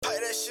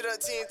shit up,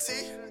 TNT.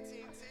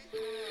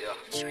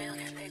 Yeah. Trail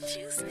got that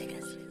juice,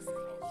 nigga.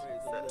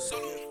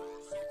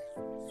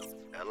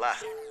 A lot.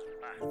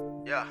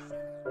 Yeah.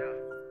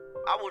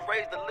 I was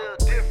raised a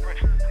little different.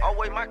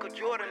 Always Michael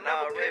Jordan,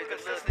 never Pippen.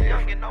 Since a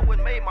youngin', always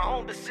made my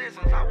own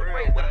decisions. I was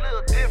raised a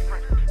little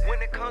different.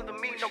 When it comes to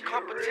me, no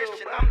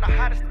competition. I'm the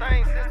hottest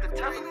thing since the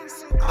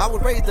television. I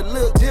was raised a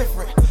little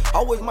different.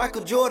 Always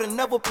Michael Jordan,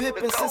 never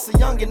Pippen. Since a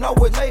youngin',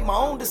 always made my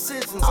own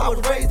decisions. I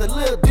was raised a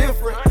little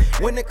different.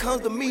 When it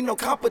comes to me, no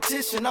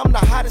competition. I'm the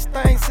hottest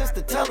thing since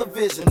the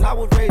television. I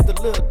was raised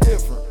a little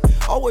different.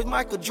 Always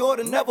Michael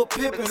Jordan, never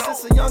Pippen.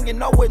 Since a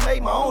youngin', always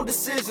made my own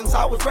decisions.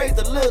 I was raised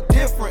a little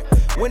different.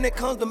 When it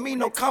comes to me,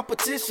 no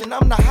competition.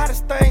 I'm the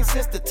hottest thing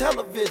since the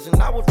television.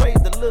 I was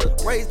raised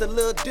a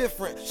little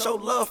different. Show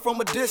love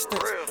from a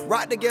distance.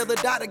 Ride together,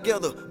 die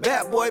together.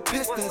 Bad boy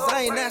Pistons.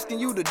 I ain't asking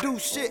you to do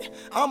shit.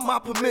 I'm my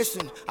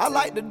permission. I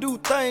like to do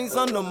things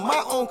under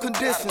my own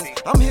conditions.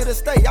 I'm here to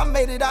stay. I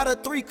made it out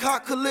of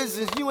 3-car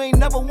collisions. You ain't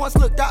never once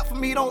looked out for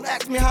me. Don't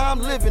ask me how I'm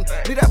living.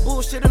 Leave that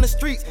bullshit in the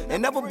streets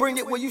and never bring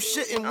it where you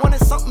shitting. Wanted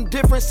something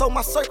different, so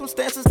my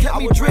circumstances kept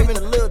me driven.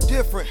 A little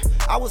different.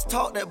 I was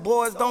taught that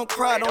boys don't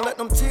cry. Don't let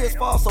them tears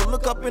fall, so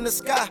look up in the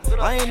sky.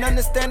 I ain't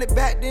understand it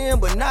back then,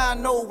 but now I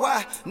know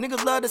why.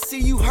 Niggas love to see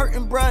you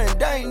hurting, bruh, and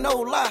they ain't no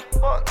lie.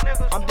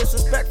 I'm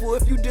disrespectful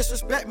if you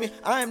disrespect me.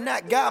 I am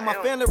that guy. My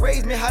family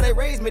raised me how they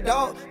raised me,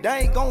 dog. They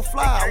ain't gon'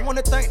 fly. I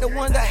wanna thank the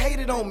one that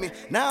hated on me.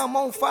 Now I'm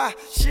on fire.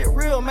 Shit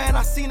real, man.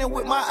 I seen it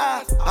with my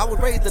eyes. I was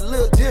raised a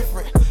little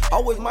different.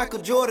 Always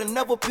Michael Jordan,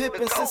 never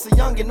Pippen. Since a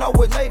youngin',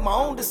 always made my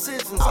own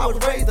decisions. I was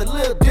raised a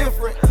little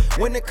different.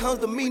 When it comes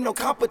to me, no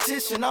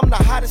competition. I'm the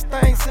hottest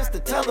thing since the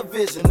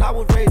television. I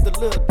was raised a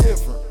little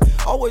different.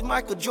 Always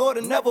Michael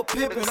Jordan, never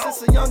Pippen.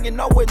 Since a youngin',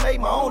 always made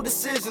my own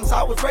decisions.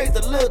 I was raised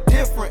a little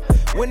different.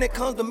 When it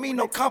comes to me,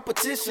 no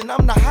competition.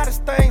 I'm the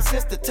hottest thing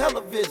since the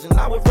television.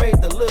 I was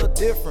raised a little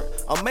different.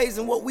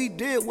 Amazing what we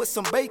did with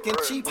some bacon,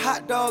 cheap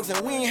hot dogs,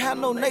 and we ain't had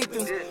no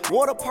Nathans.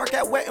 Water park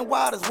at Wet n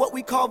Wild is what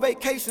we call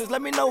vacations.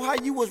 Let me know how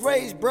you was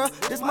raised, bruh.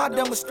 This my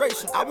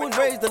demonstration. I was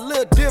raised a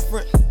little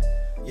different.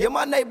 Yeah,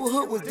 my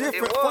neighborhood was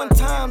different. Fun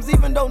times,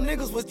 even though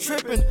niggas was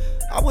tripping.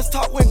 I was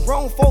taught when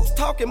grown folks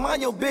talking,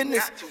 mind your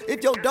business.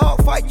 If your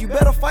dog fight, you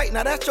better fight.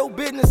 Now that's your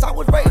business. I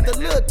was raised a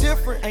little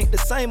different. Ain't the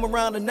same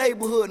around the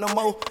neighborhood no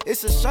more.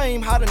 It's a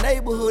shame how the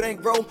neighborhood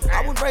ain't grow.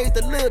 I was raised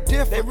a little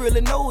different. They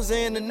really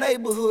nosy in the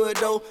neighborhood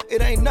though.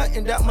 It ain't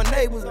nothing that my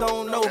neighbors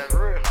don't know.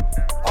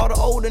 All the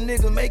older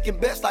niggas making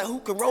bets like who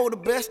can roll the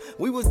best.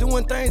 We was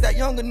doing things that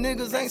younger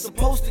niggas ain't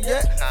supposed to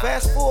yet.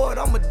 Fast forward,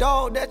 I'm a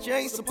dog that you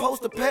ain't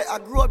supposed to pet. I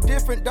grew up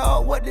different,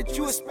 dog, what did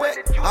you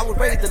expect? I was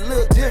raised a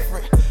little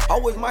different.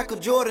 Always Michael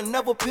Jordan,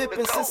 never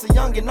Pippen. Since a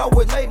youngin',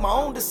 always made my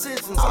own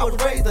decisions. I was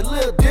raised a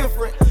little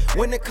different.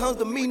 When it comes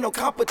to me, no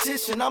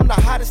competition. I'm the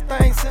hottest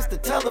thing since the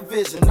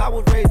television. I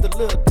was raised a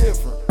little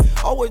different.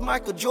 Always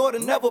Michael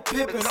Jordan, never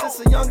Pippen. Since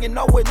a youngin',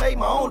 always made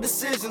my own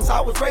decisions.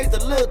 I was raised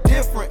a little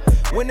different.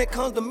 When it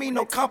comes to me,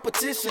 no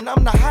competition.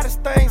 I'm the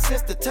hottest thing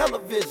since the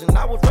television.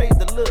 I was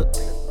raised a little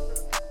different.